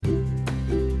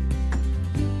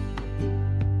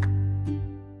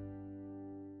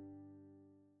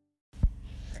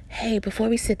Hey, before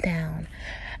we sit down,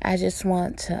 I just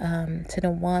want to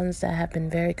the ones that have been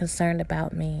very concerned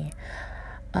about me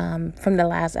from the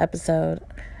last episode.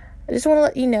 I just want to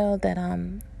let you know that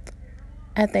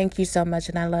I thank you so much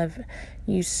and I love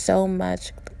you so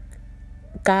much.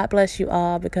 God bless you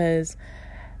all, because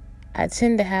I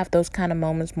tend to have those kind of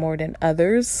moments more than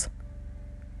others.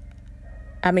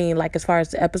 I mean, like, as far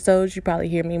as the episodes, you probably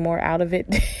hear me more out of it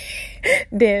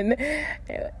than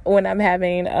when I'm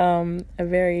having a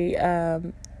very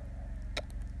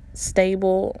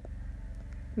stable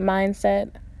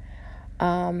mindset.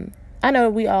 I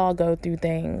know we all go through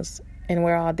things and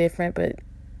we're all different, but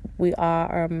we all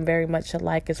are very much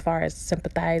alike as far as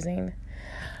sympathizing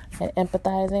and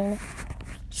empathizing.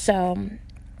 So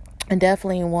I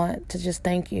definitely want to just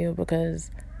thank you, because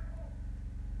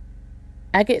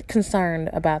I get concerned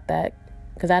about that,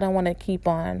 because I don't want to keep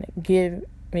on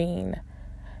giving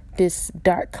this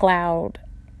dark cloud.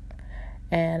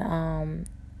 And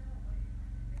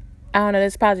I don't know,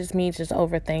 it's probably just me just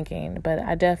overthinking, but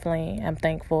I definitely am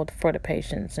thankful for the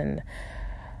patience and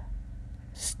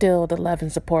still the love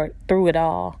and support through it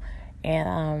all.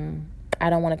 And I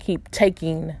don't want to keep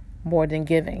taking more than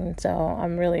giving. So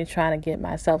I'm really trying to get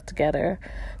myself together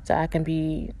so I can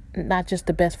be not just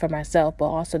the best for myself, but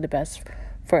also the best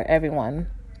for everyone,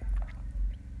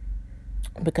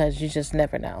 because you just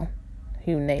never know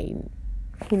who may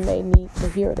need to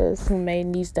hear this, who may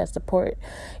need that support,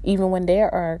 even when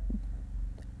there are,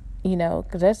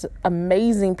 because there's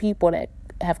amazing people that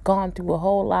have gone through a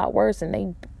whole lot worse,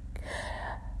 and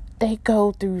they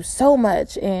go through so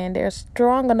much, and they're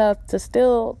strong enough to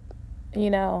still,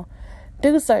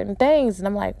 do certain things. And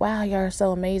I'm like, wow, you're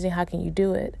so amazing. How can you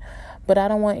do it? But I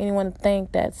don't want anyone to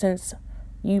think that since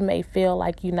you may feel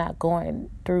like you're not going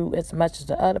through as much as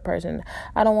the other person,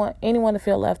 I don't want anyone to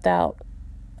feel left out.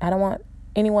 I don't want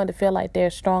anyone to feel like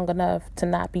they're strong enough to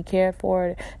not be cared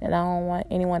for. And I don't want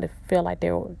anyone to feel like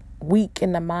they're weak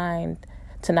in the mind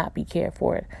to not be cared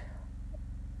for.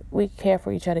 We care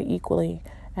for each other equally.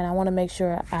 And I want to make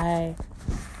sure I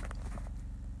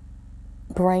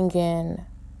bring in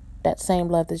that same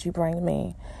love that you bring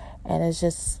me. And it's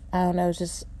just, I don't know, it's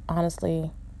just,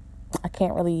 honestly, I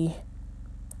can't really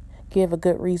give a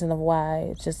good reason of why.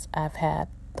 It's just, I've had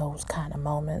those kind of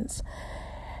moments,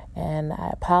 and I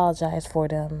apologize for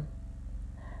them.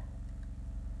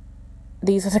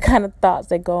 These are the kind of thoughts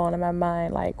that go on in my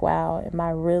mind, like, wow, am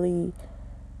I really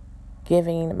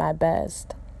giving my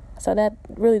best? So that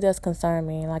really does concern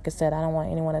me. Like I said, I don't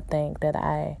want anyone to think that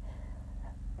I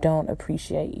don't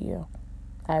appreciate you.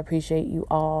 I appreciate you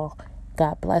all.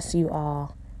 God bless you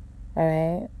all. All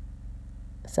right?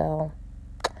 So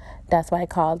that's why I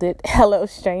called it Hello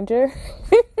Stranger.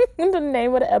 The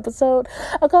name of the episode.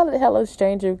 I called it Hello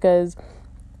Stranger because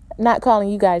not calling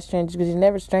you guys strangers, because you're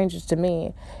never strangers to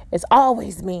me. It's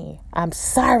always me. I'm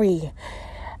sorry.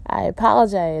 I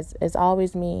apologize. It's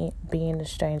always me being the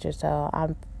stranger. So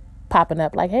I'm popping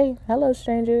up like, hey, hello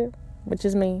stranger, which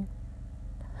is me.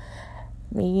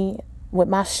 Me with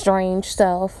my strange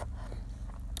self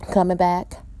coming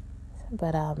back.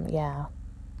 But yeah.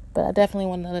 But I definitely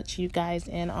want to let you guys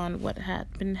in on what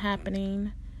had been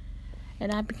happening. And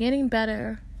I'm getting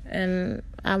better. And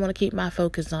I want to keep my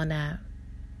focus on that.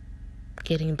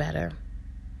 Getting better.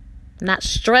 Not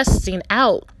stressing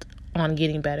out on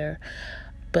getting better,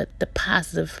 but the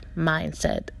positive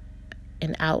mindset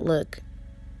and outlook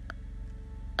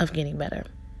of getting better.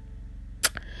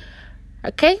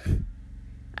 Okay?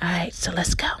 All right, so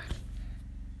let's go.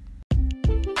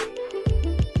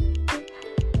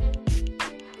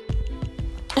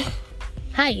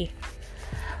 Hi.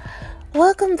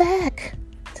 Welcome back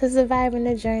to Surviving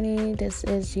the Journey. This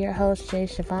is your host, Jay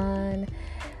Siobhan.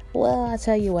 Well, I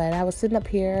tell you what, I was sitting up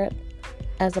here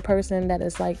as a person that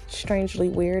is like strangely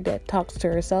weird that talks to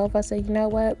herself. I said, you know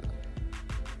what?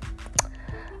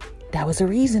 That was a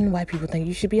reason why people think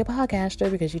you should be a podcaster,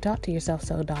 because you talk to yourself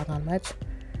so doggone much.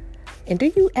 And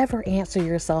do you ever answer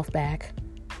yourself back?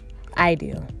 I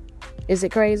do. Is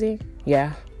it crazy?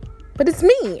 Yeah. But it's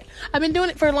me. I've been doing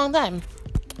it for a long time.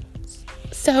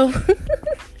 So,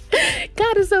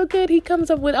 God is so good. He comes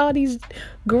up with all these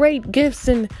great gifts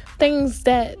and things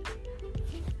that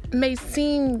may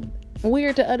seem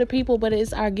weird to other people, but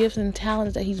it's our gifts and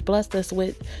talents that He's blessed us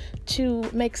with to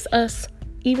make us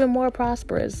even more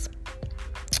prosperous.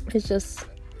 It's just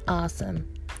awesome.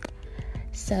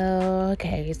 So,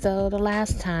 okay. So the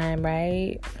last time,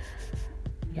 right?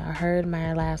 Y'all heard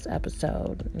my last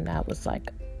episode. And that was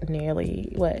like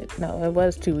nearly, it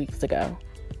was 2 weeks ago.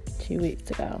 2 weeks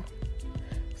ago.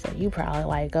 So you probably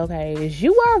like, okay, is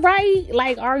you all right?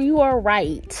 Like, are you all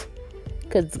right?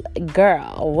 Because,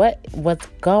 girl, what's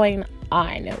going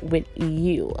on with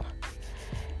you.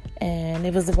 And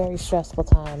it was a very stressful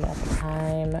time at the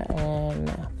time.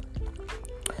 And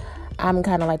I'm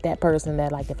kind of like that person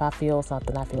that, like, if I feel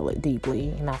something, I feel it deeply.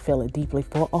 And I feel it deeply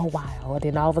for a while. And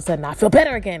then all of a sudden, I feel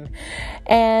better again.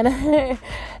 And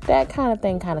that kind of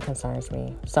thing kind of concerns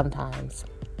me sometimes.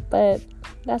 But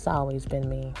that's always been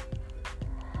me.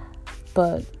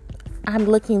 But I'm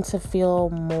looking to feel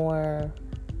more,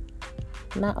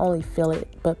 not only feel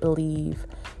it, but believe,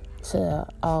 to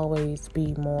always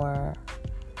be more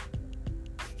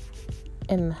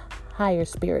in higher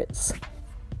spirits.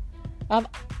 I've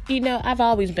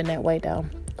always been that way, though.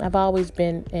 I've always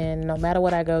been in, no matter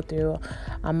what I go through,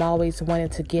 I'm always wanting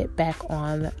to get back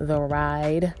on the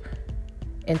ride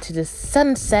into the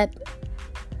sunset,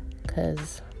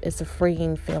 because it's a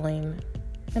freeing feeling.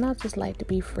 And I just like to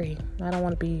be free. I don't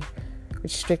want to be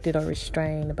restricted or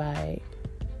restrained by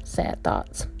sad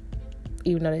thoughts,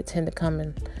 even though they tend to come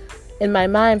in my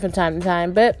mind from time to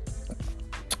time. But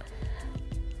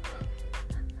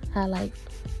I like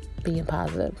being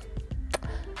positive.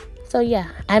 So yeah,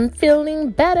 I'm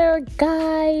feeling better,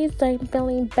 guys. I'm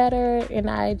feeling better, and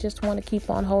I just want to keep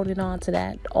on holding on to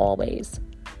that always,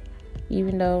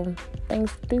 even though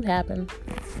things do happen.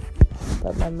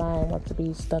 But my mind wants to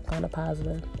be stuck on the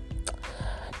positive.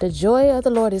 The joy of the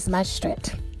Lord is my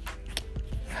strength.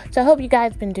 So I hope you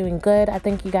guys been doing good. I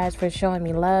thank you guys for showing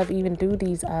me love, even through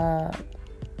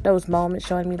those moments,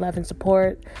 showing me love and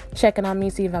support, checking on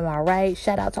me, see if I'm all right.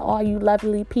 Shout out to all you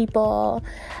lovely people.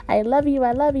 I love you.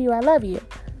 I love you. I love you.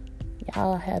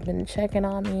 Y'all have been checking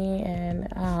on me, and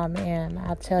oh man,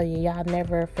 I'll tell you, y'all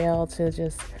never fail to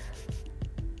just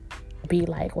be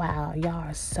like, wow, y'all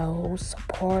are so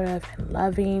supportive and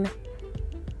loving.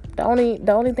 The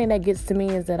only thing that gets to me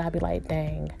is that I be like,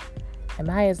 dang, am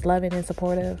I as loving and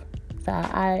supportive? So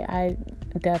I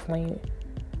definitely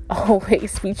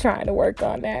always be trying to work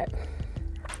on that,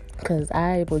 because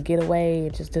I would get away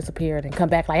and just disappear and come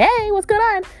back like, hey, what's going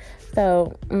on?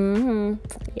 So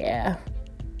yeah,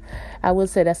 I would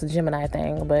say that's a Gemini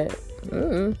thing, but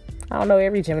I don't know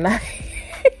every Gemini.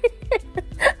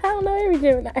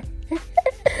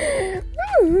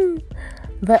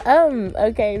 But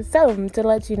okay, so to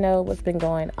let you know what's been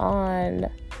going on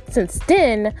since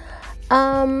then,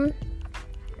 that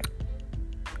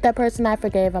person I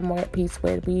forgave, I'm more at peace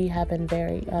with. We have been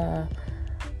very,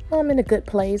 I'm in a good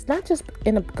place. Not just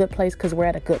in a good place because we're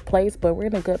at a good place, but we're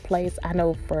in a good place. I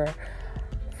know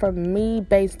for me,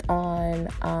 based on,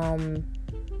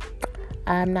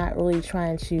 I'm not really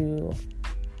trying to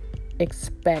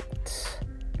expect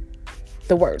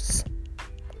the worst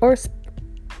or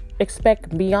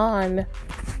expect beyond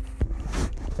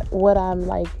what I'm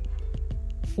like,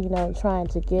 trying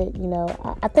to get.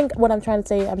 I think what I'm trying to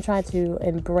say, I'm trying to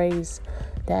embrace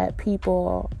that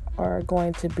people are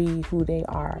going to be who they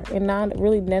are, and not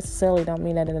really necessarily don't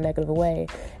mean that in a negative way.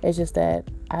 It's just that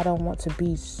I don't want to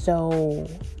be so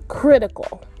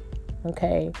critical.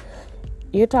 Okay,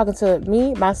 you're talking to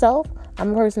me, myself.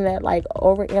 I'm a person that like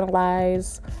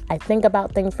overanalyze. I think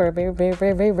about things for a very, very,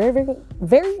 very, very, very, very,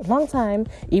 very long time.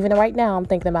 Even right now, I'm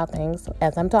thinking about things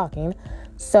as I'm talking.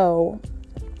 So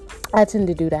I tend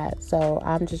to do that. So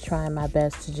I'm just trying my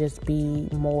best to just be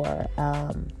more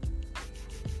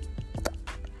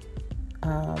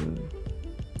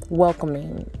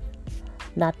welcoming,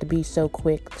 not to be so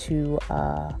quick to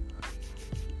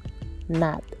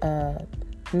not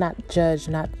judge,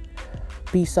 not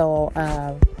be so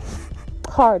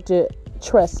hard to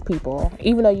trust people,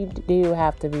 even though you do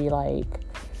have to be like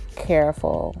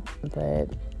careful. But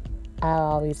I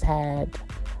always had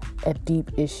a deep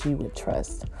issue with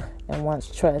trust, and once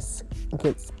trust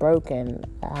gets broken,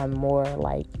 I'm more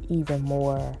like even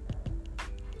more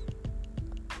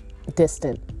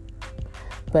distant.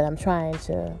 But I'm trying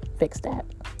to fix that.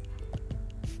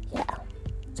 Yeah.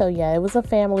 So yeah, it was a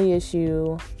family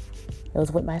issue. It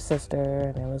was with my sister,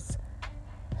 and it was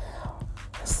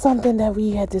something that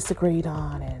we had disagreed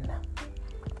on, and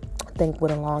I think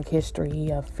with a long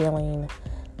history of feeling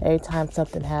every time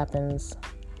something happens,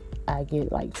 I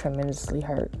get like tremendously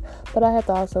hurt. But I have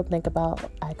to also think about,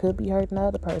 I could be hurting the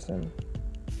other person.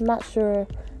 I'm not sure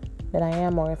that I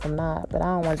am, or if I'm not, but I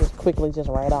don't want to just quickly just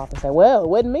write off and say, well, it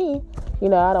wasn't me.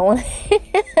 I don't want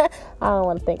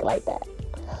to think like that.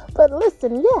 But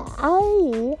listen,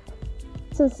 yeah,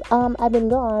 since I've been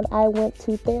gone, I went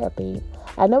to therapy.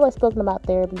 I know I've spoken about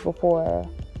therapy before,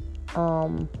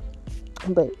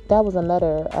 but that was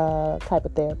another type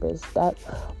of therapist.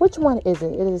 Which one is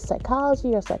it? Is it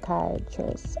psychology or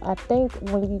psychiatrist? I think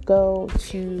when you go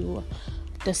to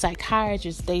the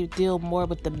psychiatrist, they deal more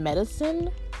with the medicine.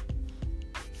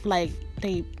 Like,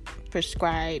 they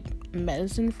prescribe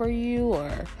medicine for you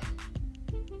or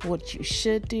what you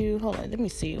should do. Hold on, let me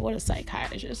see. What is a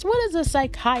psychiatrist? What is a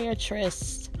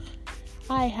psychiatrist?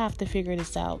 I have to figure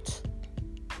this out.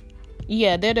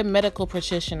 Yeah, they're the medical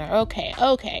practitioner. Okay.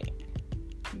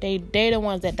 They the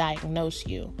ones that diagnose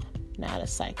you, not a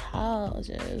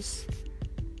psychologist.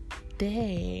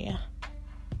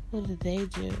 What do they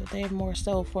do? They're more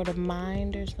so for the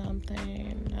mind or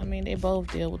something. I mean, they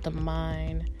both deal with the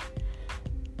mind.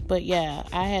 But yeah,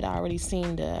 I had already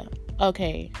seen the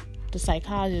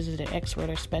psychologist is the expert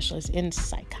or specialist in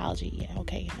psychology. Yeah,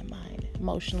 okay, in the mind,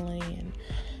 emotionally and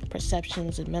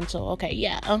perceptions and mental. Okay,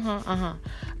 yeah, All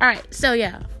right, so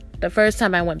yeah, the first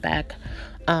time I went back,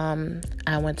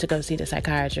 I went to go see the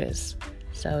psychiatrist.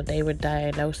 So they were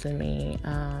diagnosing me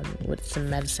with some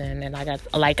medicine, and I got,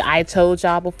 like I told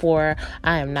y'all before,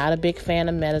 I am not a big fan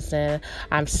of medicine.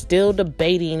 I'm still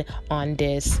debating on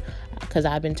this because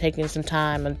I've been taking some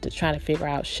time and trying to figure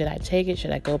out, should I take it?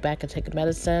 Should I go back and take the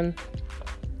medicine?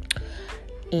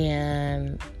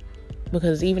 And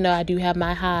because even though I do have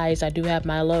my highs, I do have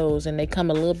my lows, and they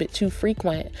come a little bit too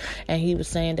frequent. And he was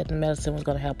saying that the medicine was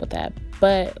going to help with that.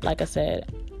 But like I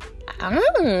said, I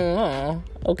don't know.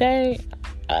 Okay.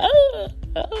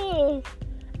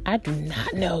 I do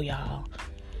not know, y'all.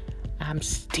 I'm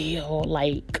still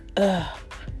like, and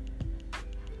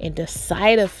the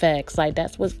side effects, like,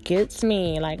 that's what gets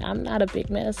me. Like, I'm not a big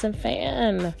medicine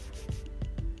fan.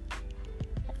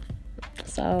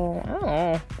 So, I don't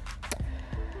know.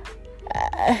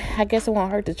 I guess it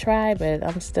won't hurt to try, but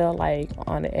I'm still like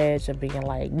on the edge of being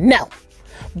like, no.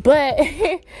 But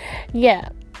yeah.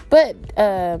 But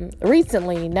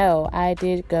recently, no, I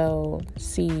did go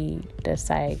see the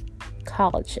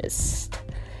psychologist,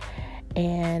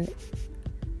 and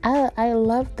I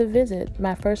loved the visit.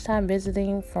 My first time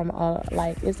visiting from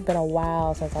it's been a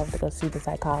while since I went to go see the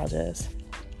psychologist.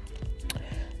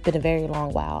 Been a very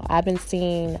long while. I've been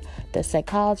seeing the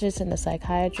psychologist and the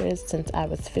psychiatrist since I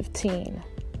was 15.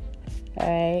 All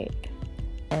right.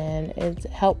 And it's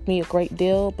helped me a great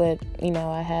deal, but,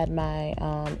 I had my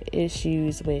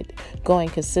issues with going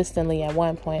consistently at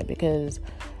one point, because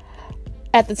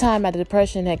at the time my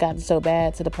depression had gotten so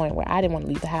bad to the point where I didn't want to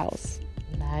leave the house.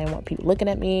 I didn't want people looking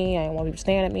at me. I didn't want people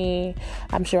staring at me.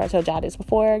 I'm sure I told y'all this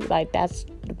before. Like, that's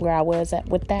where I was at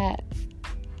with that.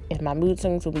 And my mood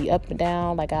swings will be up and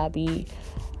down. Like, I'll be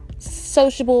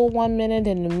sociable one minute,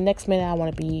 and the next minute I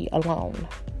want to be alone.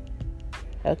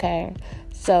 Okay?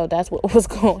 So that's what was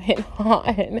going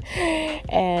on.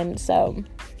 And so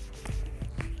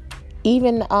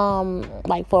even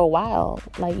for a while,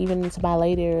 like even into my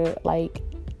later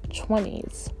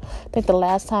 20s, I think the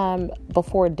last time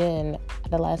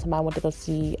I went to go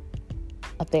see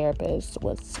a therapist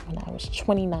was when I was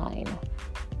 29,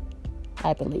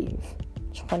 I believe.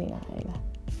 29.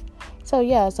 So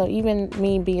yeah, so even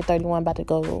me being 31, about to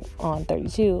go on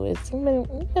 32, it's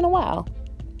been a while.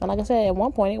 And like I said, at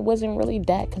one point, it wasn't really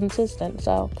that consistent.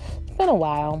 So it's been a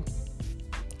while.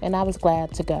 And I was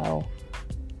glad to go.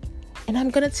 And I'm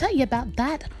going to tell you about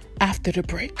that after the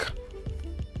break.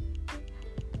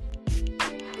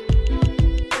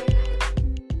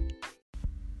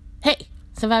 Hey,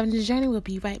 Surviving the Journey. We'll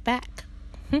be right back.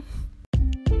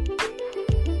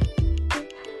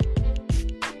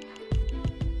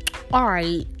 All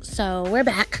right, so we're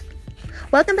back.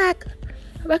 Welcome back,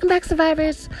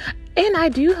 survivors. And I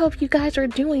do hope you guys are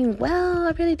doing well.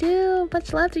 I really do.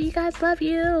 Much love to you guys. Love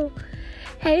you.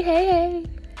 Hey.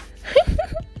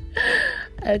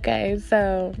 Okay,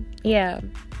 so yeah.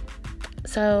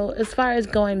 So as far as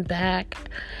going back,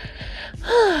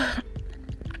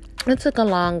 it took a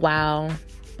long while.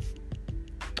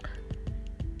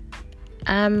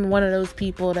 I'm one of those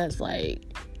people that's like,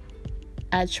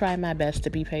 I try my best to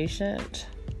be patient.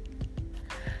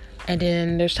 And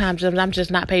then there's times when I'm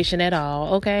just not patient at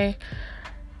all, okay?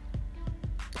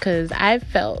 Because I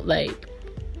felt like,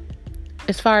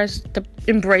 as far as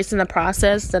embracing the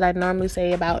process that I normally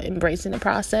say about embracing the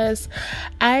process,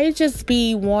 I just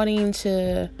be wanting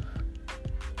to...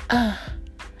 I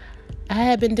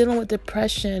had been dealing with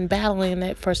depression, battling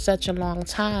it for such a long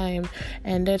time.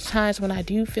 And there's times when I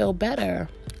do feel better.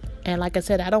 And like I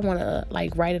said, I don't want to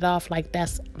write it off like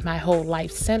that's my whole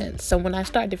life sentence. So when I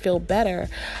start to feel better,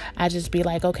 I just be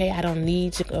like, okay, I don't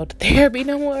need to go to therapy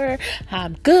no more.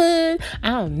 I'm good. I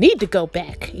don't need to go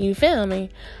back. You feel me?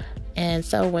 And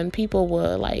so when people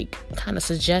would kind of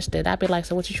suggest it, I'd be like,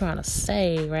 so what you trying to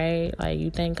say, right? Like, you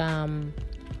think I'm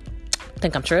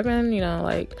tripping?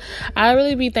 I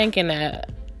really be thinking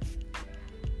that.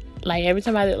 Every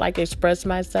time I express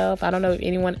myself, I don't know if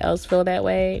anyone else feel that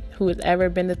way, who has ever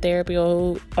been to therapy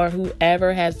or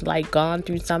whoever has gone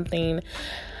through something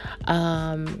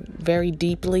very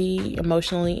deeply,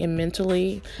 emotionally and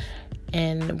mentally.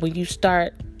 And when you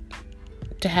start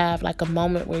to have like a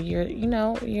moment where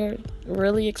you're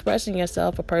really expressing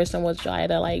yourself, a person will try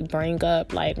to like bring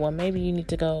up like, well, maybe you need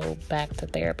to go back to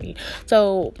therapy.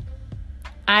 So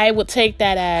I would take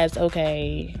that as,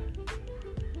 okay,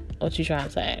 what you trying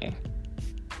to say?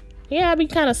 Yeah, I'd be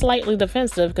kind of slightly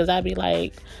defensive, because I'd be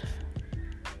like,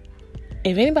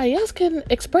 if anybody else can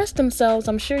express themselves,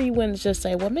 I'm sure you wouldn't just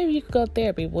say, well, maybe you could go to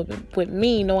therapy. With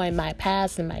me knowing my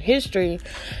past and my history,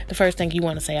 the first thing you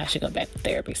want to say, I should go back to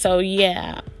therapy. So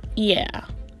yeah,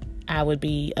 I would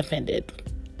be offended.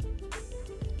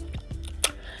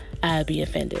 I'd be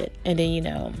offended. And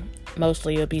then,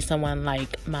 mostly it'll be someone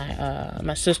like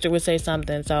my sister would say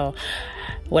something. So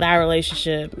with our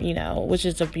relationship, which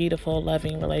is a beautiful,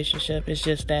 loving relationship, it's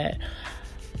just that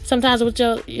sometimes with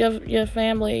your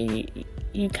family,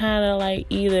 you kind of like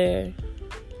either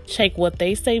take what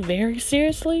they say very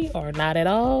seriously or not at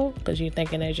all, because you're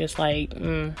thinking they're just like,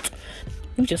 you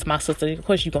just my sister. Of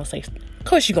course you gonna say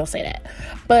that.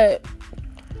 But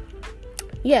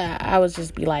yeah, I would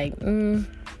just be like,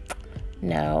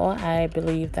 no, I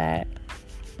believe that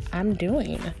I'm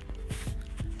doing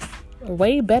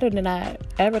way better than I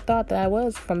ever thought that I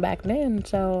was from back then.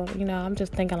 So, I'm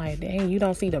just thinking like, dang, you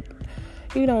don't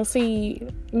see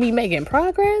me making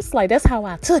progress? Like, that's how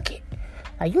I took it.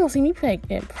 Like, you don't see me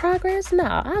making progress?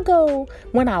 Nah, I go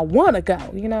when I want to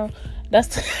go,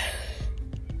 That's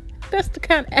the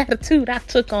kind of attitude I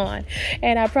took on.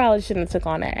 And I probably shouldn't have took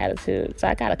on that attitude. So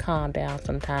I got to calm down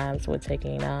sometimes with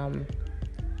taking,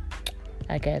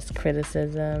 I guess,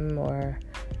 criticism, or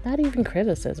not even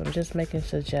criticism, just making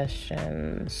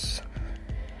suggestions.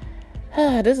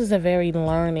 This is a very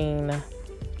learning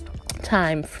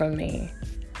time for me,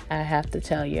 I have to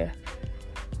tell you.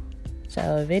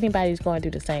 So if anybody's going to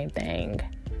do the same thing,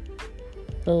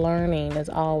 learning is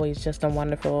always just a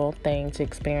wonderful thing to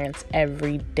experience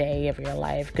every day of your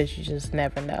life, because you just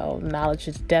never know. Knowledge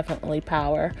is definitely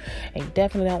power, and you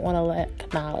definitely don't want to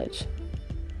lack knowledge.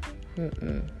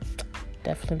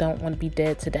 Definitely don't want to be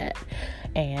dead to that.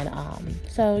 And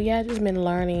so yeah, I've just been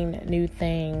learning new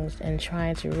things and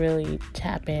trying to really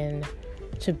tap in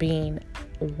to being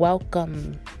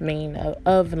welcoming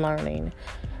of learning.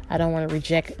 I don't want to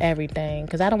reject everything,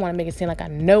 because I don't want to make it seem like I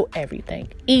know everything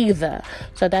either.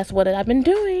 So that's what I've been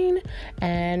doing.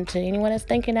 And to anyone that's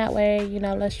thinking that way,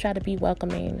 let's try to be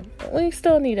welcoming. We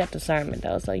still need that discernment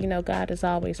though. So, God is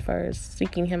always first,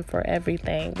 seeking him for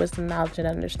everything, wisdom, knowledge, and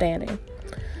understanding.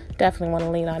 Definitely want to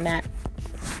lean on that.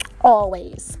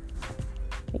 Always.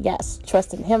 Yes,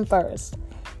 trusting him first.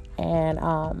 And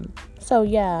so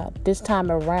yeah, this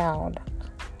time around,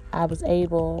 I was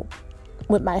able,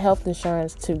 with my health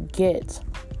insurance, to get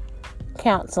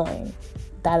counseling.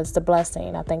 That is the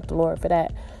blessing. I thank the Lord for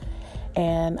that.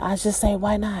 And I just say,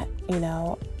 why not?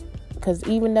 Because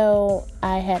even though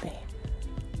I had,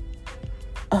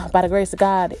 by the grace of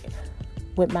God,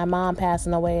 with my mom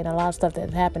passing away and a lot of stuff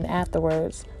that happened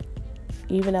afterwards,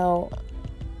 even though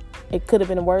it could have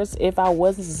been worse if I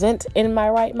wasn't in my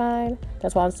right mind.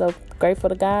 That's why I'm so grateful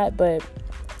to God. But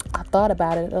I thought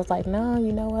about it. I was like, no,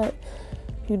 you know what?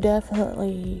 You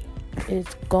definitely is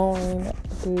going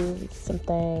through some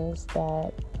things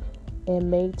that it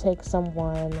may take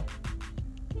someone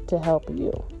to help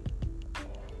you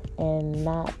and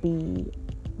not be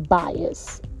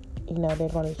biased. They're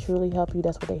going to truly help you.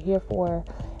 That's what they're here for.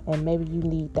 And maybe you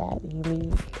need that. You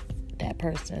need that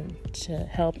person to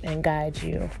help and guide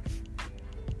you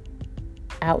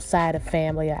outside of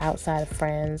family or outside of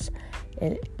friends.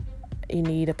 You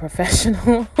need a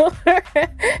professional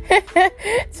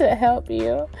to help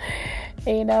you.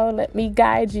 Let me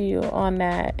guide you on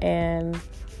that. And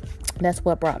that's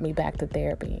what brought me back to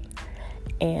therapy.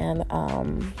 And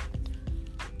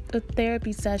the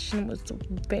therapy session was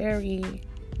very,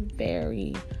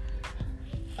 very,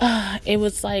 it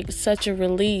was like such a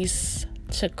release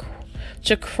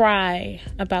to cry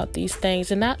about these things,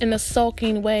 and not in a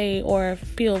sulking way or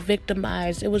feel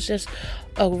victimized. It was just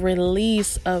a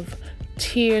release of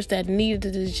tears that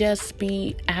needed to just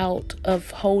be out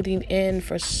of holding in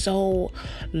for so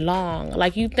long.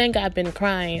 Like, you think I've been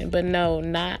crying, but no,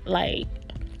 not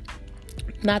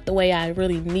the way I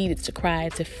really needed to cry,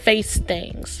 to face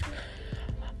things.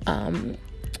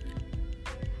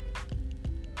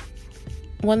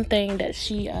 One thing that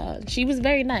she was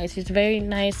very nice. She's a very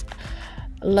nice,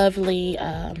 lovely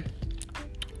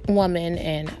woman,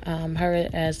 and her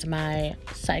as my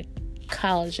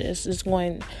psychologist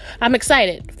I'm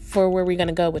excited for where we're going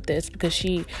to go with this, because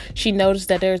she noticed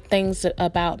that there are things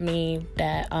about me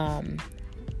that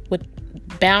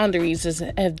boundaries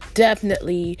have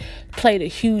definitely played a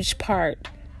huge part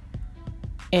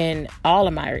in all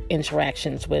of my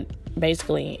interactions with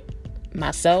basically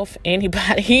myself,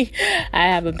 anybody. I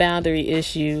have a boundary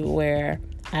issue where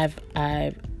I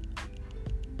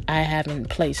haven't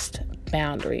placed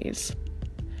boundaries.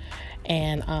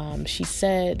 And she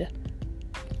said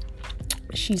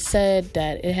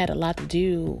that it had a lot to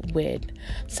do with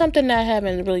something that I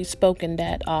haven't really spoken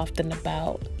that often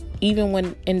about, even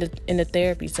when in the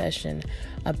therapy session,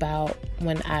 about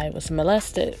when I was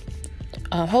molested.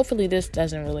 Hopefully this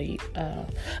doesn't really,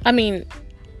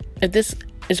 if this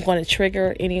is going to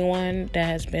trigger anyone that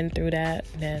has been through that,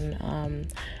 then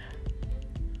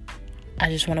I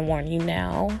just want to warn you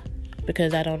now,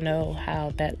 because I don't know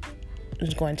how that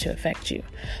is going to affect you.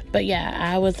 But yeah,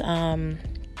 I was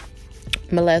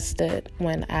molested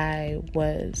when I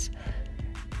was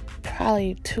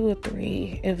probably 2 or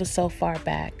 3. It was so far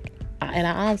back, and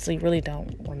I honestly really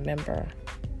don't remember.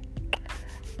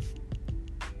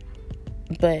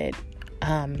 But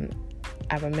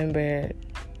I remember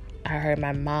I heard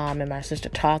my mom and my sister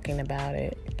talking about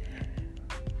it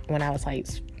when I was like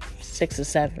 6 or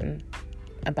 7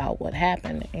 about what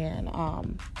happened. And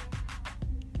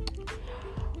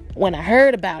when I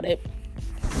heard about it,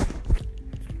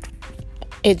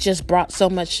 it just brought so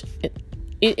much.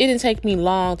 It didn't take me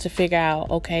long to figure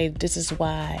out, okay, this is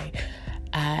why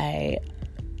I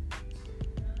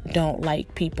don't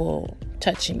like people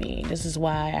touching me. This is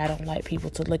why I don't like people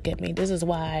to look at me. This is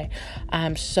why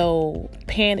I'm so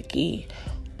panicky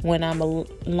when I'm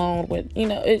alone with,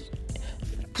 it's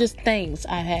just things.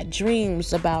 I had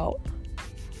dreams about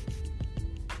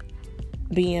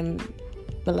being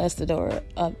molested, or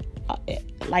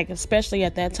like, especially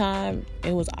at that time,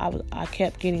 I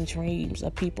kept getting dreams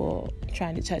of people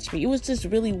trying to touch me. It was just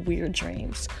really weird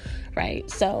dreams, right?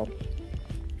 So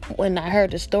when I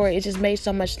heard the story, it just made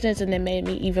so much sense, and it made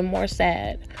me even more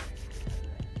sad.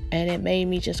 And it made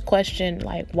me just question,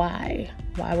 like, why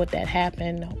would that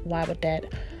happen? Why would that,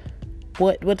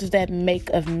 what does that make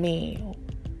of me?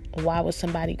 Why would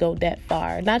somebody go that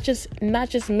far? Not just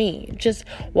me, just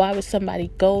why would somebody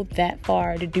go that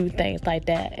far to do things like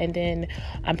that? And then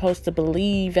I'm supposed to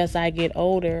believe as I get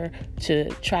older to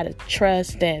try to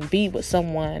trust and be with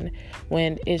someone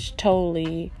when it's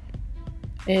been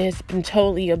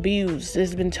totally abused.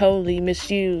 It's been totally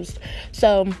misused.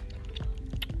 So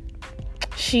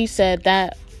she said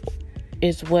that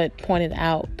is what pointed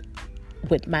out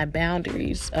with my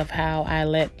boundaries of how I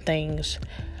let things,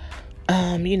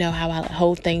 how I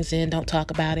hold things in, don't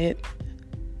talk about it.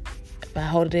 If I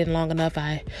hold it in long enough,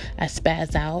 I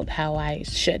spaz out, how I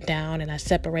shut down and I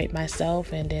separate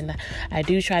myself. And then I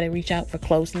do try to reach out for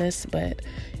closeness, but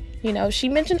she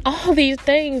mentioned all these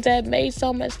things that made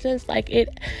so much sense. Like,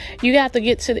 you have to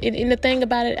get to it. And the thing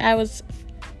about it, I was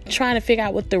trying to figure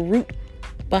out what the root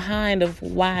behind of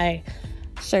why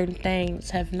certain things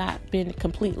have not been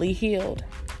completely healed.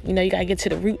 You got to get to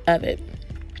the root of it.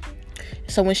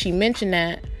 So when she mentioned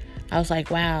that, I was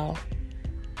like, wow,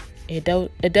 it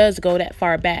does go that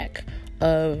far back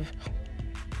of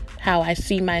how I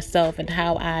see myself and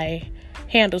how I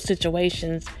handle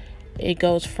situations. It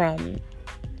goes from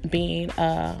being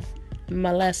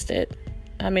molested.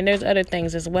 There's other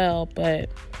things as well, but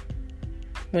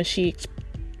when she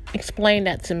explained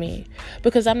that to me,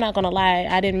 because I'm not gonna lie,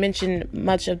 I didn't mention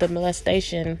much of the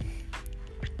molestation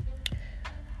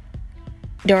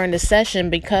during the session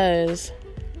because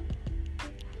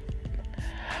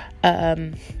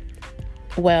I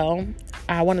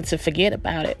wanted to forget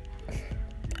about it.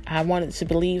 I wanted to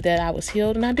believe that I was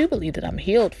healed, and I do believe that I'm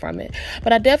healed from it.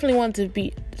 But I definitely wanted to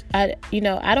be, I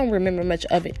don't remember much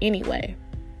of it anyway.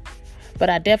 But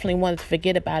I definitely wanted to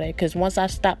forget about it, because once I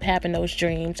stopped having those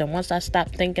dreams and once I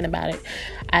stopped thinking about it,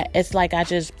 it's like I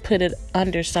just put it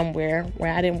under somewhere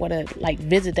where I didn't want to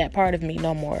visit that part of me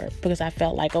no more, because I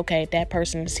felt like, okay, that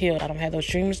person is healed. I don't have those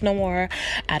dreams no more.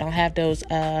 I don't have those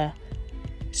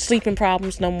sleeping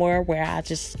problems no more, where I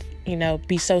just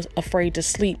be so afraid to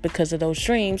sleep because of those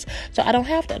dreams. So I don't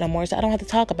have that no more. So I don't have to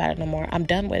talk about it no more. I'm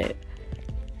done with it.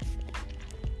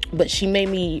 But she made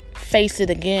me face it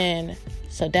again,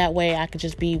 so that way I could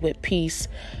just be at peace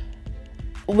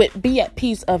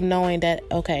of knowing that,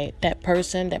 okay, that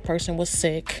person was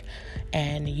sick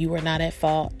and you were not at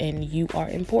fault and you are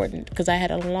important. Because I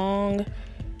had a long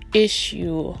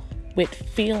issue with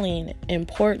feeling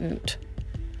important.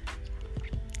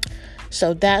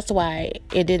 So that's why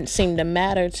it didn't seem to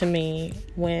matter to me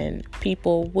when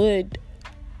people would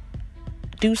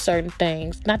do certain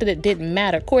things. Not that it didn't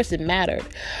matter. Of course it mattered.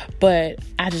 But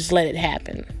I just let it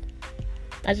happen.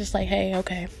 I just hey,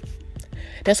 okay.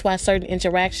 That's why certain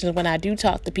interactions, when I do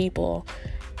talk to people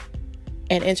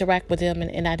and interact with them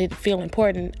and I didn't feel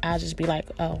important, I'll just be like,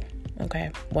 oh,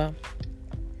 okay, well,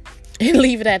 and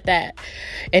leave it at that.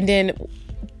 And then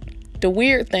the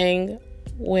weird thing,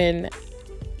 when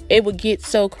it would get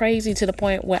so crazy to the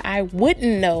point where I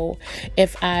wouldn't know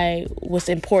if I was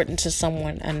important to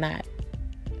someone or not.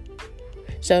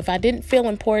 So if I didn't feel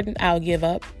important, I'll give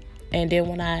up. And then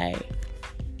when I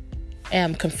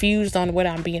am confused on whether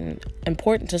I'm being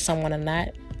important to someone or not,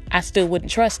 I still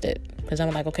wouldn't trust it. Because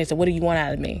I'm like, okay, so what do you want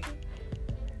out of me?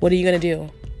 What are you going to do?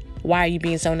 Why are you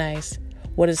being so nice?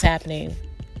 What is happening?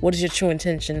 What is your true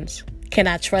intentions? Can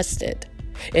I trust it?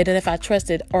 And then if I trust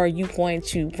it, are you going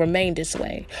to remain this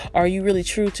way? Are you really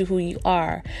true to who you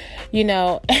are? You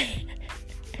know,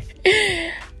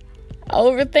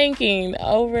 overthinking.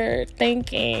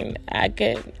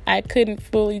 I couldn't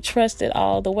fully trust it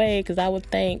all the way because I would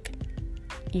think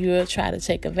you will try to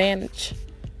take advantage.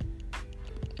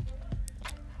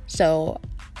 So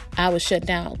I would shut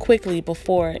down quickly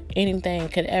before anything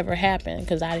could ever happen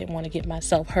because I didn't want to get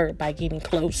myself hurt by getting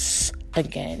close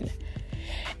again.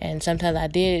 And sometimes I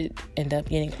did end up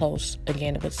getting close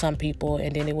again with some people,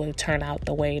 and then it would turn out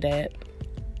the way that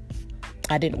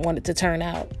I didn't want it to turn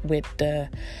out, with the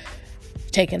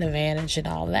taking advantage and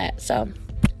all that. So,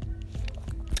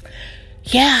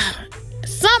 yeah,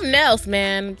 something else,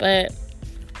 man. But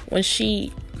when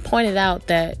she pointed out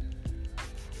that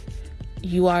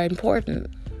you are important,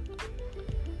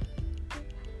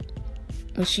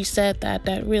 when she said that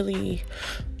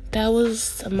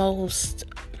was the most,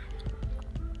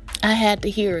 I had to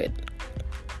hear it.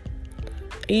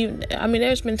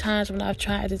 There's been times when I've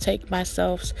tried to take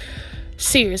myself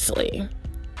seriously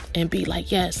and be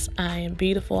like, yes, I am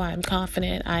beautiful, I am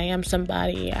confident, I am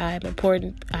somebody, I am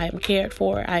important, I am cared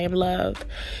for, I am loved.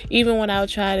 Even when I would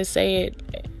try to say it,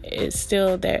 it's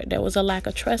still there was a lack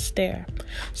of trust there.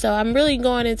 So I'm really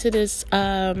going into this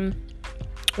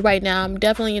right now. I'm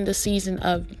definitely in the season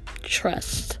of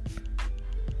trust,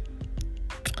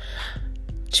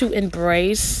 to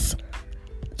embrace,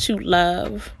 to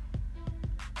love.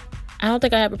 I don't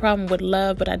think I have a problem with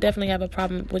love, but I definitely have a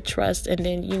problem with trust. And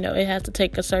then, it has to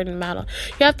take a certain amount of,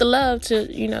 you have to love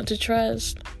to, to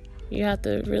trust. You have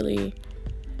to really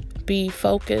be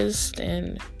focused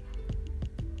and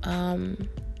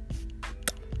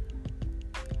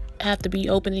have to be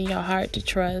open in your heart to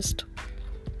trust.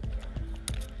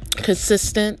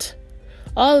 Consistent.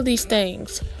 All of these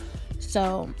things.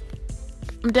 So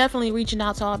I'm definitely reaching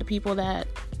out to all the people that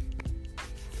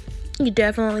you're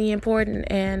definitely important,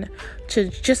 and to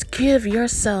just give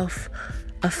yourself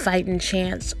a fighting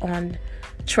chance on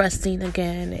trusting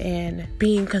again and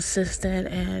being consistent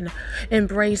and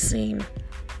embracing.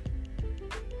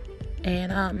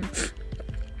 And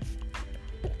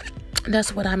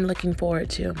that's what I'm looking forward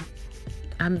to.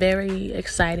 I'm very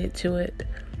excited to it.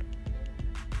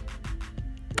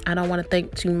 I don't want to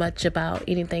think too much about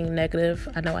anything negative.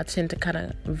 I know I tend to kind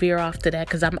of veer off to that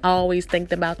because I'm always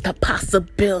thinking about the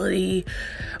possibility,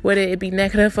 whether it be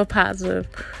negative or positive.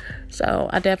 So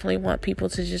I definitely want people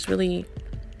to just really,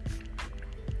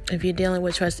 if you're dealing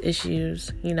with trust issues,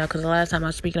 because the last time I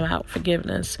was speaking about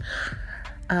forgiveness,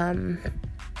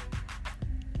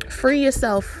 free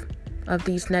yourself of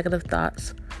these negative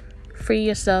thoughts. Free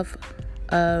yourself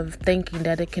of thinking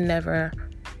that it can never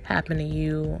happen to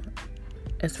you,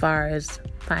 as far as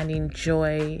finding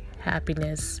joy,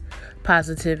 happiness,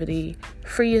 positivity.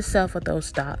 Free yourself of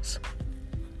those thoughts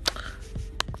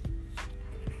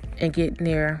and get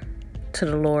near to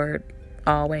the Lord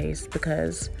always,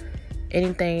 because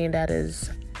anything that is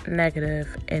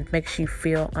negative and makes you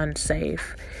feel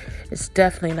unsafe is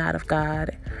definitely not of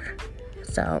God.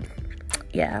 So,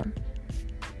 yeah,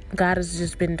 God has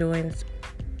just been doing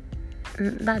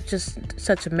not just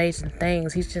such amazing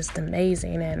things. He's just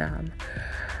amazing. And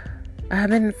I've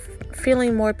been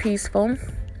feeling more peaceful.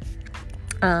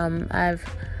 I've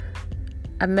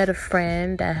met a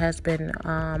friend that has been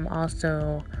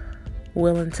also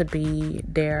willing to be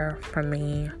there for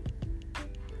me.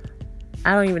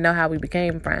 I don't even know how we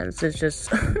became friends. It's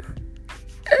just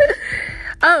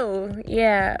oh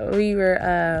yeah, we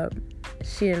were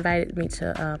she invited me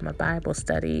to a Bible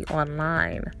study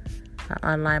online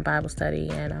Bible study,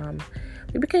 and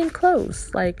we became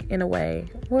close, like, in a way.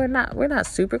 We're not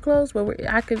super close, but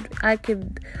I can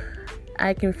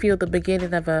feel the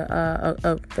beginning of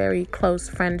a very close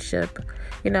friendship.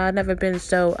 I've never been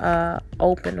so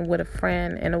open with a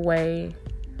friend in a way,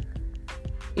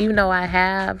 even though I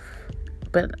have,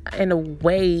 but in a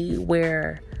way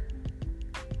where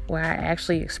I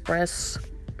actually express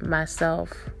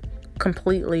myself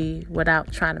completely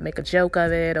without trying to make a joke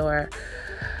of it or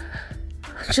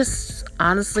just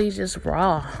honestly just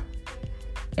raw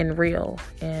and real.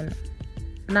 And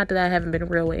not that I haven't been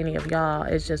real with any of y'all,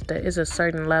 it's just that it's a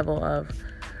certain level of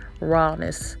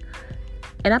rawness.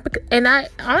 And I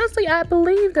honestly, I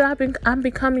believe that I'm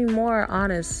becoming more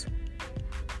honest.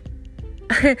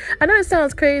 I know it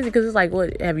sounds crazy because it's like,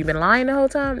 what, have you been lying the whole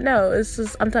time? No, it's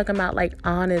just, I'm talking about like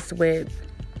honest with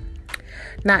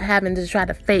not having to try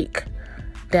to fake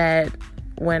that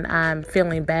when I'm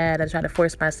feeling bad, I try to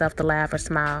force myself to laugh or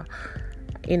smile.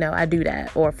 I do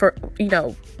that. Or,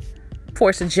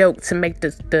 force a joke to make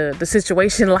the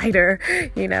situation lighter.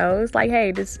 It's like,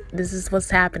 hey, this is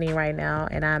what's happening right now.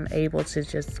 And I'm able to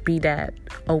just be that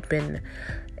open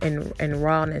and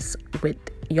rawness with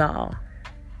y'all.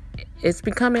 It's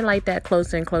becoming like that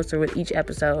closer and closer with each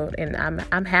episode. And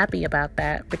I'm happy about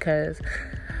that because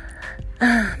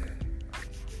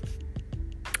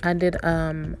I did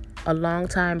a long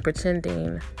time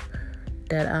pretending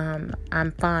that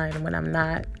I'm fine when I'm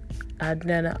not. I've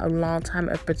done a long time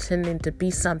of pretending to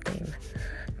be something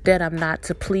that I'm not,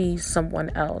 to please someone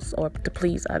else or to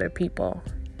please other people,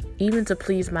 even to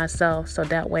please myself, so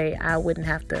that way I wouldn't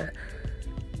have to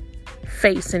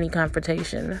face any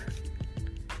confrontation,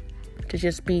 to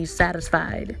just be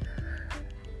satisfied.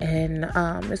 And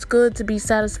it's good to be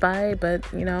satisfied, but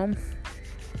in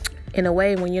a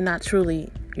way, when you're not truly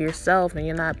yourself and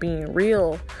you're not being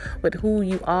real with who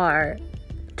you are,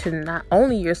 to not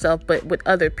only yourself but with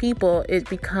other people, it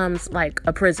becomes like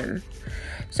a prison.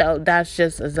 So that's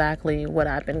just exactly what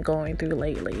I've been going through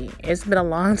lately. It's been a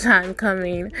long time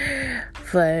coming,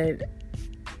 but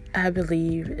I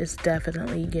believe it's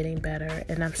definitely getting better,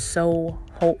 and I'm so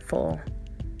hopeful.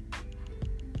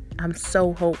 I'm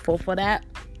so hopeful for that.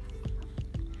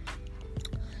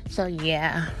 So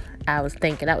yeah, I was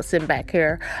sitting back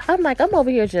here. I'm over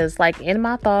here just like in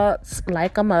my thoughts,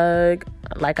 like a mug,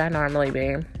 like I normally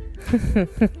be.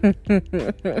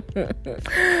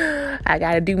 I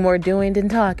gotta do more doing than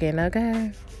talking,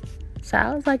 okay? So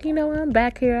I was like, I'm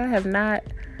back here. I have not,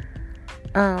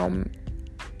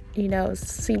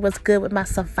 see what's good with my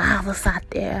survivors out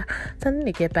there. So I need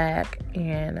to get back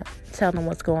and tell them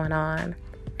what's going on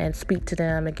and speak to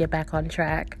them and get back on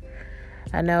track.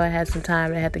 I know I had some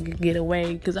time I had to get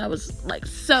away because I was like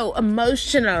so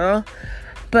emotional,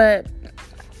 but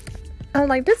I'm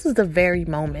like, this is the very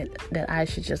moment that I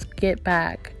should just get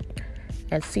back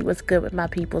and see what's good with my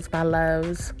peoples, my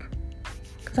loves,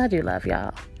 because I do love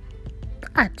y'all.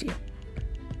 I do.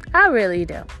 I really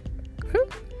do.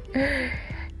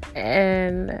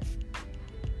 And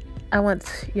I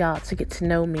want y'all to get to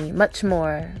know me much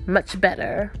more, much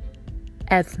better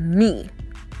as me.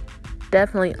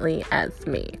 Definitely as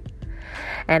me.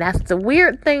 And that's the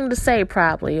weird thing to say,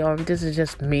 probably, or this is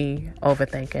just me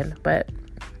overthinking, but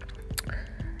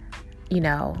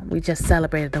we just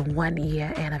celebrated the 1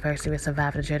 year anniversary of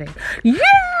Surviving the Journey.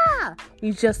 Yeah!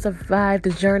 We just survived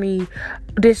the journey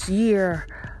this year,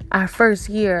 our first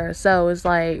year. So it's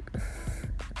like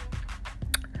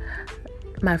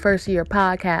my first year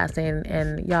podcasting,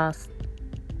 and y'all,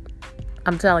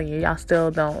 I'm telling you, y'all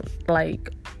still don't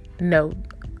know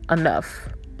enough.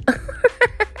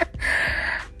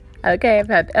 Okay, I've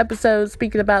had episodes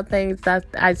speaking about things that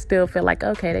I still feel like,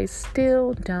 okay, they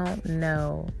still don't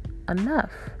know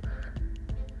enough.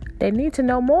 They need to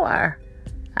know more.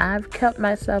 I've kept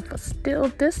myself still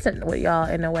distant with y'all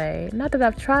in a way. Not that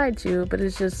I've tried to, but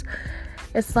it's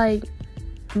like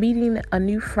meeting a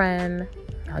new friend,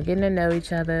 y'all getting to know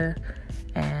each other,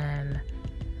 and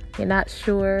you're not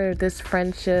sure this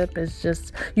friendship is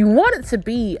just, you want it to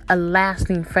be a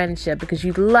lasting friendship because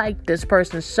you like this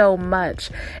person so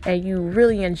much and you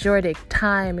really enjoy their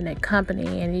time and their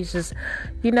company, and you just,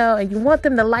 and you want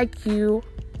them to like you.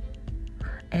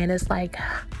 And it's like,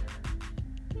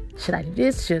 should I do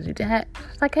this? Should I do that?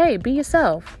 It's like, hey, be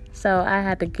yourself. So I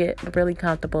had to get really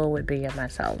comfortable with being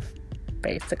myself,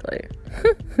 basically.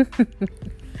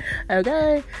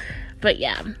 Okay. But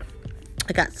yeah,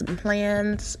 I got some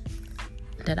plans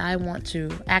that I want to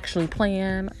actually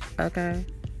plan. Okay.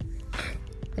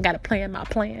 I got to plan my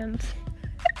plans.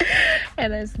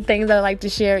 And there's things that I like to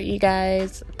share with you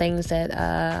guys. Things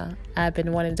that I've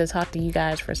been wanting to talk to you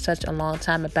guys for such a long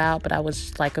time about. But I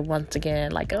was like, once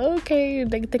again, like, okay,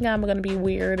 they think I'm going to be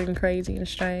weird and crazy and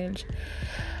strange.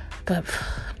 But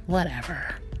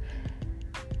whatever.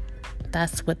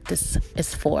 That's what this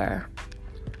is for.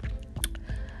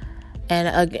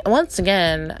 And once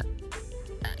again,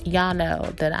 y'all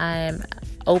know that I am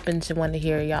open to want to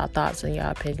hear y'all thoughts and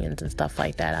y'all opinions and stuff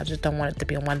like that. I just don't want it to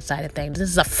be a one-sided thing. This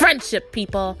is a friendship,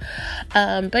 people.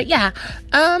 But yeah.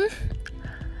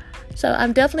 So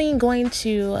I'm definitely going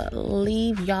to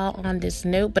leave y'all on this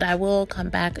note, but I will come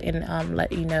back and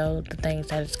let you know the things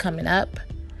that is coming up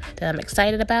that I'm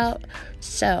excited about.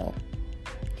 So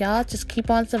y'all just keep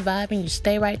on surviving. You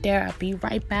stay right there. I'll be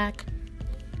right back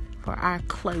for our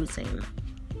closing.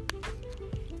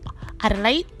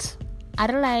 Adelaide.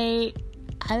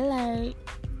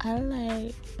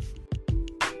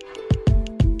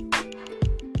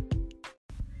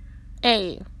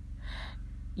 Hey,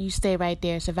 you stay right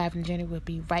there. Surviving the Journey will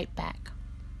be right back.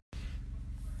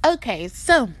 Okay,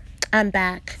 so I'm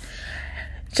back.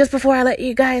 Just before I let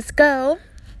you guys go,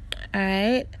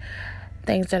 alright,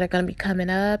 things that are going to be coming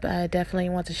up, I definitely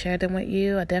want to share them with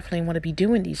you. I definitely want to be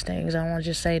doing these things. I don't want to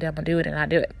just say that I'm going to do it and I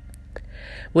do it,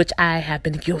 which I have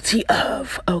been guilty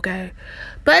of, okay?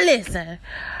 But listen,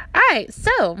 alright,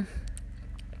 so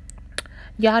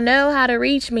y'all know how to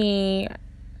reach me.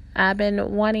 I've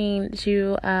been wanting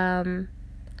to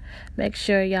make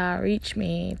sure y'all reach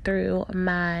me through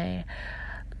my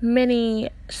many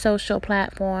social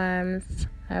platforms,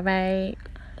 all right?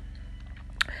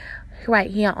 Right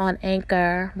here on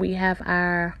Anchor, we have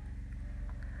our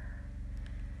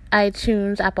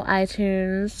iTunes, Apple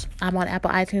iTunes. I'm on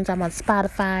Apple iTunes. I'm on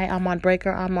Spotify. I'm on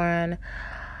Breaker. I'm on...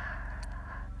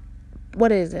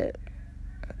 what is it?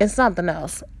 It's something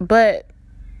else. But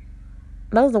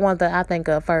those are the ones that I think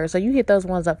of first. So you hit those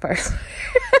ones up first.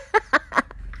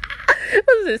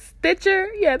 What is it? Stitcher?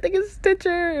 Yeah, I think it's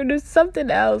Stitcher. And there's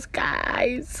something else,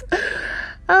 guys.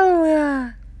 Oh,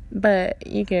 yeah. But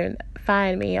you can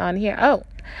find me on here. Oh,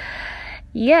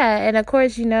 yeah. And of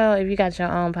course, you know, if you got your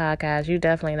own podcast, you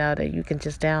definitely know that you can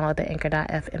just download the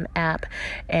Anchor.fm app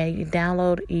and you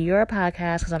download your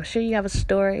podcast, because I'm sure you have a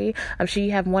story. I'm sure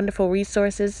you have wonderful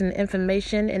resources and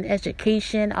information and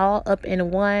education all up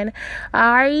in one.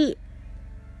 All right.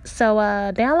 So,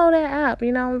 download that app,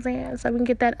 you know what I'm saying? So we can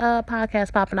get that,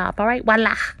 podcast popping off. All right.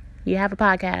 Voila. You have a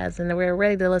podcast and we're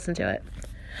ready to listen to it.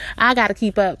 I got to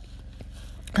keep up,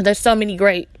 because there's so many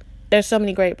great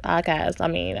podcasts. I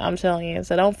mean, I'm telling you.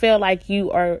 So don't feel like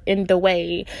you are in the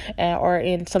way or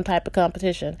in some type of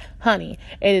competition. Honey,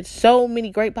 it's so many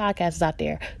great podcasts out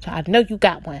there. So I know you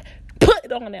got one. Put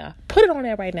it on there. Put it on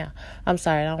there right now. I'm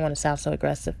sorry. I don't want to sound so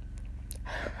aggressive.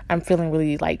 I'm feeling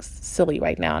really like silly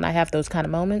right now, and I have those kind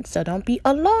of moments, so don't be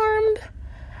alarmed.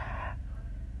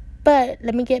 But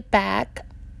let me get back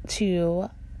to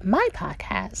my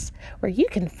podcast, where you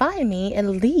can find me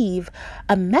and leave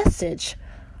a message.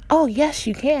 Oh, yes,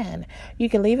 you can. You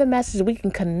can leave a message. We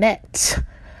can connect.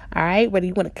 All right. Whether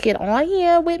you want to get on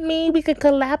here with me, we can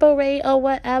collaborate or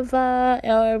whatever.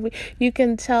 Or you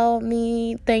can tell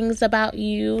me things about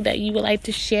you that you would like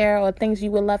to share, or things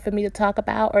you would love for me to talk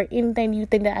about, or anything you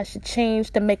think that I should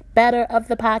change to make better of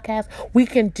the podcast. We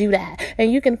can do that.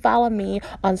 And you can follow me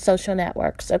on social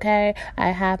networks. Okay.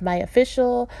 I have my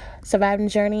official Surviving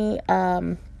Journey,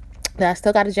 that I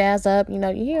still got to jazz up. You know,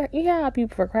 you hear how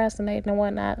people procrastinate and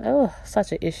whatnot. Oh,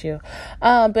 such an issue.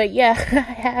 But yeah, I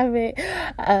have it.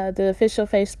 The official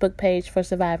Facebook page for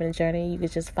Surviving Journey. You can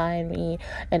just find me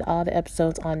and all the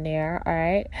episodes on there. All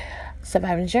right.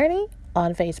 Surviving Journey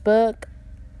on Facebook.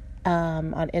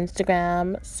 On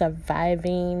Instagram,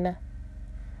 surviving_the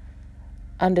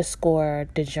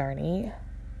journey.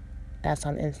 That's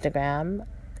on Instagram.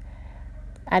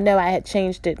 I know I had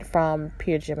changed it from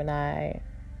Pure Gemini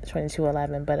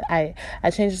 2211, but I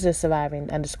changed it to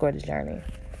surviving_the journey.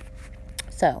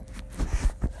 So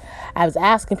I was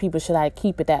asking people, should I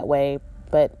keep it that way?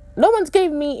 But no one's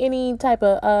gave me any type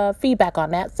of feedback on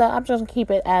that. So I'm just gonna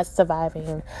keep it as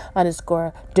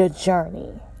surviving_the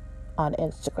journey on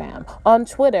Instagram. On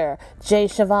Twitter, J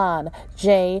Chavonne,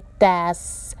 J-CHAVONNE.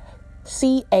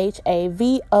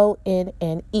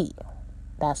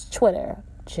 That's Twitter,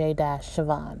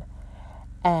 J-Chavonne.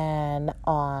 And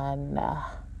on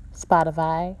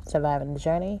Spotify, Surviving the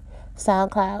Journey.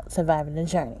 SoundCloud, Surviving the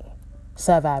Journey.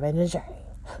 Surviving the Journey.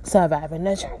 Surviving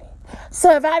the Journey.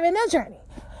 Surviving the Journey.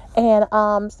 And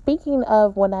speaking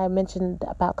of when I mentioned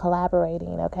about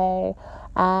collaborating, okay,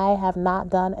 I have not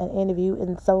done an interview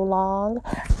in so long.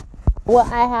 Well,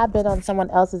 I have been on someone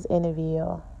else's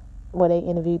interview where they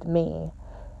interviewed me.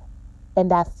 And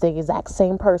that's the exact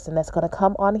same person that's going to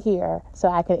come on here so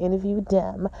I can interview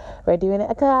them. We're doing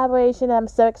a collaboration. I'm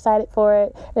so excited for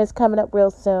it. And it's coming up real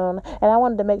soon. And I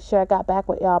wanted to make sure I got back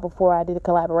with y'all before I did the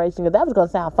collaboration, because that was going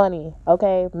to sound funny,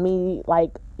 okay? Me,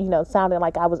 like, you know, sounding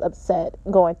like I was upset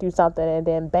going through something, and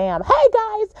then bam, hey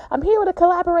guys, I'm here with a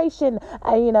collaboration.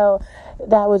 And, you know,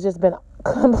 that was just been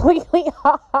completely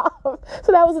off.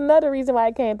 So that was another reason why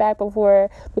I came back before,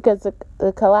 because the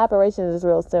collaboration is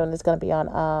real soon. It's going to be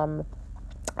on,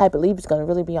 I believe it's going to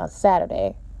really be on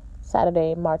Saturday.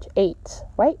 Saturday, March 8th.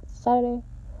 Right? Saturday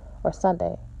or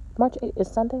Sunday? March 8th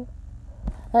is Sunday?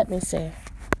 Let me see.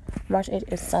 March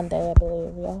 8th is Sunday, I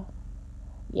believe, yeah.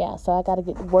 Yeah, so I got to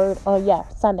get word. Oh, yeah,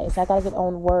 Sunday. So I got to get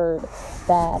on word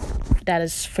that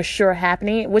is for sure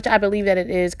happening, which I believe that it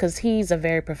is, because he's a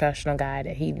very professional guy.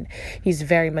 That he's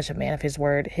very much a man of his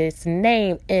word. His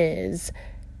name is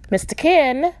Mr.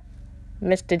 Ken,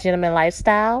 Mr. Gentleman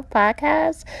Lifestyle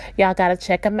Podcast. Y'all got to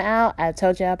check him out. I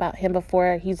told you about him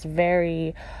before. He's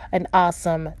an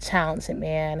awesome, talented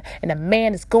man. And the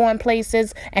man is going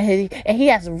places, and he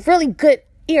has a really good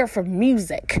ear for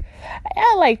music.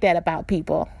 I like that about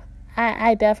people.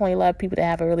 I definitely love people that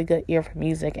have a really good ear for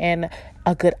music and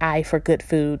a good eye for good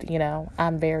food.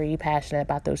 I'm very passionate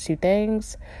about those two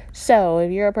things. So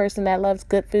if you're a person that loves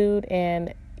good food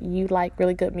and you like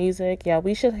really good music,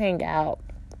 we should hang out.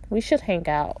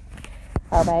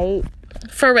 All right,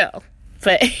 for real.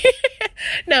 But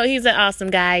no, he's an awesome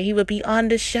guy. He will be on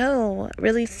the show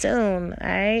really soon. All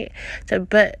right. So,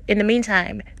 but in the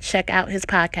meantime, check out his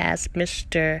podcast,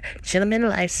 Mr. Gentleman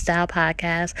Lifestyle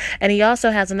Podcast. And he also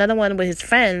has another one with his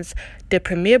friends, the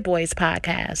Premier Boys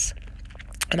Podcast.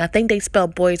 And I think they spell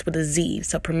boys with a Z.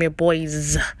 So Premier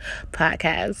Boys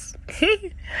Podcast.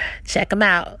 Check them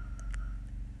out.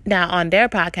 Now on their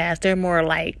podcast, they're more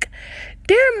like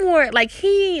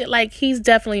he's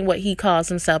definitely what he calls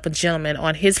himself, a gentleman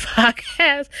on his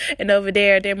podcast. And over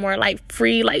there, they're more like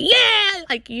free, I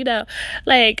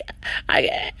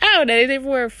don't know, they're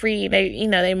more free.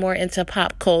 They're more into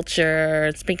pop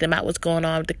culture, speaking about what's going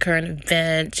on with the current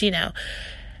events.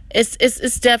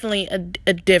 It's definitely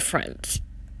a difference.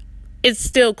 It's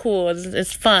still cool.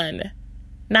 It's fun.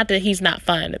 Not that he's not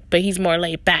fun, but he's more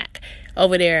laid back.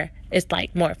 Over there, it's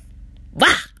like more,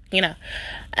 so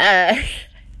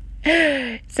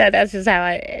that's just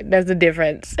that's the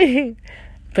difference.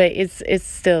 But it's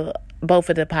still, both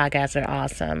of the podcasts are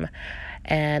awesome.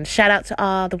 And shout out to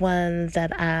all the ones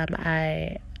that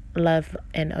I love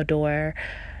and adore.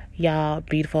 Y'all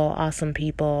beautiful, awesome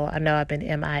people. I know I've been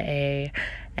MIA,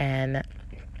 and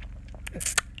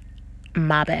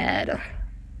my bad.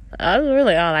 That's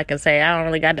really all I can say. I don't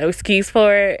really got no excuse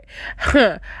for it.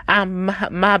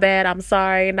 My bad. I'm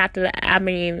sorry.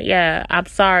 I'm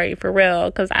sorry for real,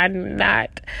 because I'm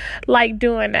not like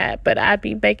doing that, but I'd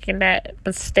be making that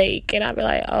mistake, and I'd be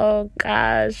like, oh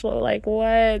gosh, like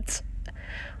what?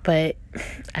 But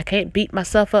I can't beat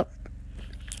myself up.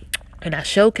 And I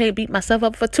sure can't beat myself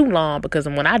up for too long, because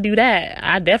when I do that,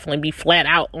 I definitely be flat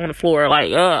out on the floor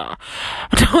like,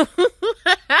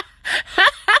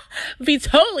 be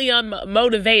totally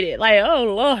unmotivated. Like, oh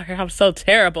Lord, I'm so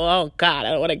terrible. Oh God,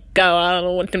 I don't want to go. I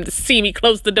don't want them to see me.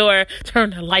 Close the door, turn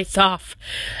the lights off.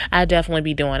 I definitely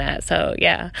be doing that. So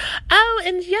yeah. Oh,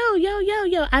 and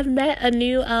yo, I've met a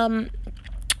new,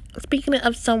 speaking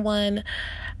of someone,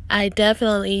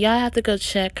 y'all have to go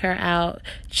check her out.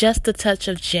 Just a Touch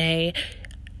of J.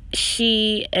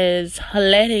 She is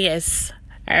hilarious.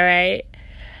 All right.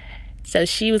 So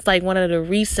she was like one of the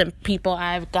recent people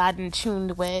I've gotten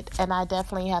tuned with. And I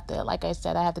definitely have to, like I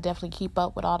said, definitely keep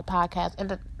up with all the podcasts and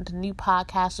the new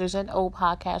podcasters and old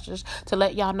podcasters, to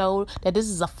let y'all know that this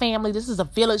is a family. This is a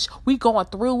village we going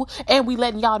through. And we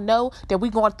letting y'all know that we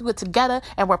going through it together,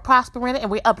 and we're prospering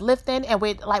and we're uplifting, and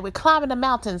we're climbing the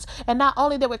mountains. And not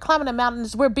only that we're climbing the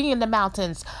mountains, we're being the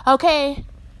mountains. Okay?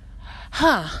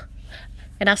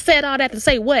 And I said all that to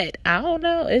say what? I don't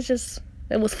know.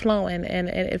 It was flowing, and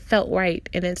it felt right,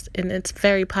 and it's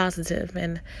very positive,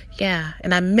 and yeah,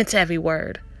 and I meant every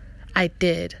word. I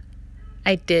did.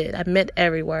 I meant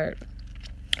every word.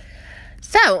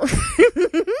 So,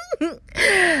 oh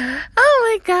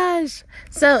my gosh.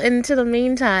 So, into the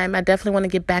meantime, I definitely want to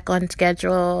get back on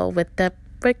schedule with the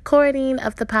recording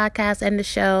of the podcast and the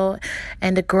show,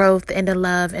 and the growth and the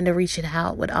love and the reaching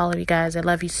out with all of you guys. I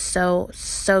love you so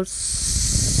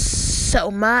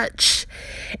much.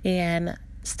 And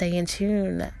stay in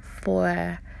tune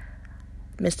for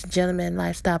Mr. Gentleman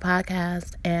Lifestyle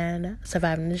Podcast and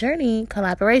Surviving the Journey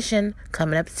collaboration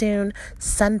coming up soon.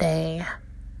 Sunday,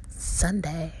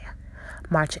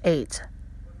 March 8th.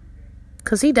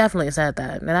 Because he definitely said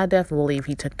that. And I definitely believe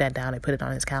he took that down and put it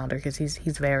on his calendar, because he's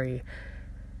very,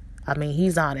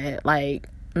 he's on it. Like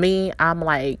me, I'm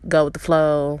like, go with the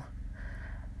flow.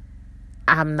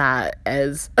 I'm not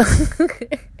as...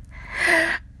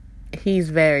 he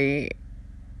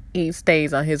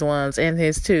stays on his ones and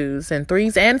his twos and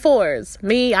threes and fours.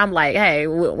 Me, I'm like, hey,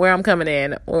 where I'm coming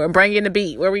in, or bring in the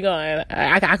beat, where we going?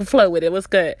 I can flow with it. What's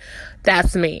good?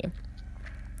 That's me.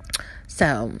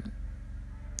 So,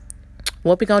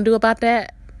 what we gonna do about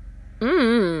that?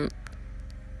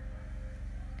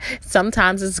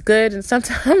 sometimes it's good and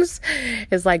sometimes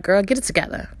it's like, girl, get it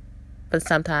together. But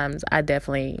sometimes I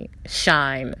definitely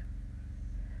shine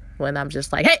when I'm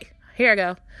just like, hey, here I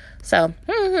go. So,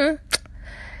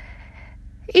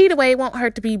 either way, it won't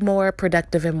hurt to be more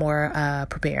productive and more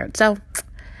prepared. So,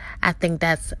 I think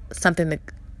that's something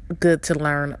good to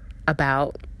learn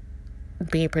about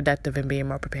being productive and being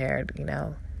more prepared,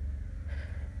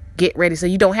 Get ready so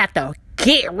you don't have to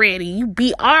get ready. You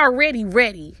be already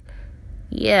ready.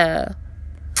 Yeah.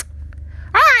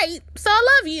 All right. So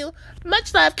I love you.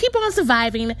 Much love. Keep on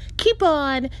surviving. Keep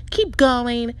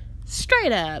going.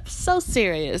 Straight up. So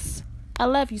serious. I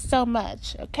love you so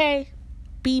much. Okay?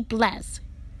 Be blessed.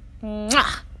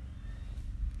 Mwah.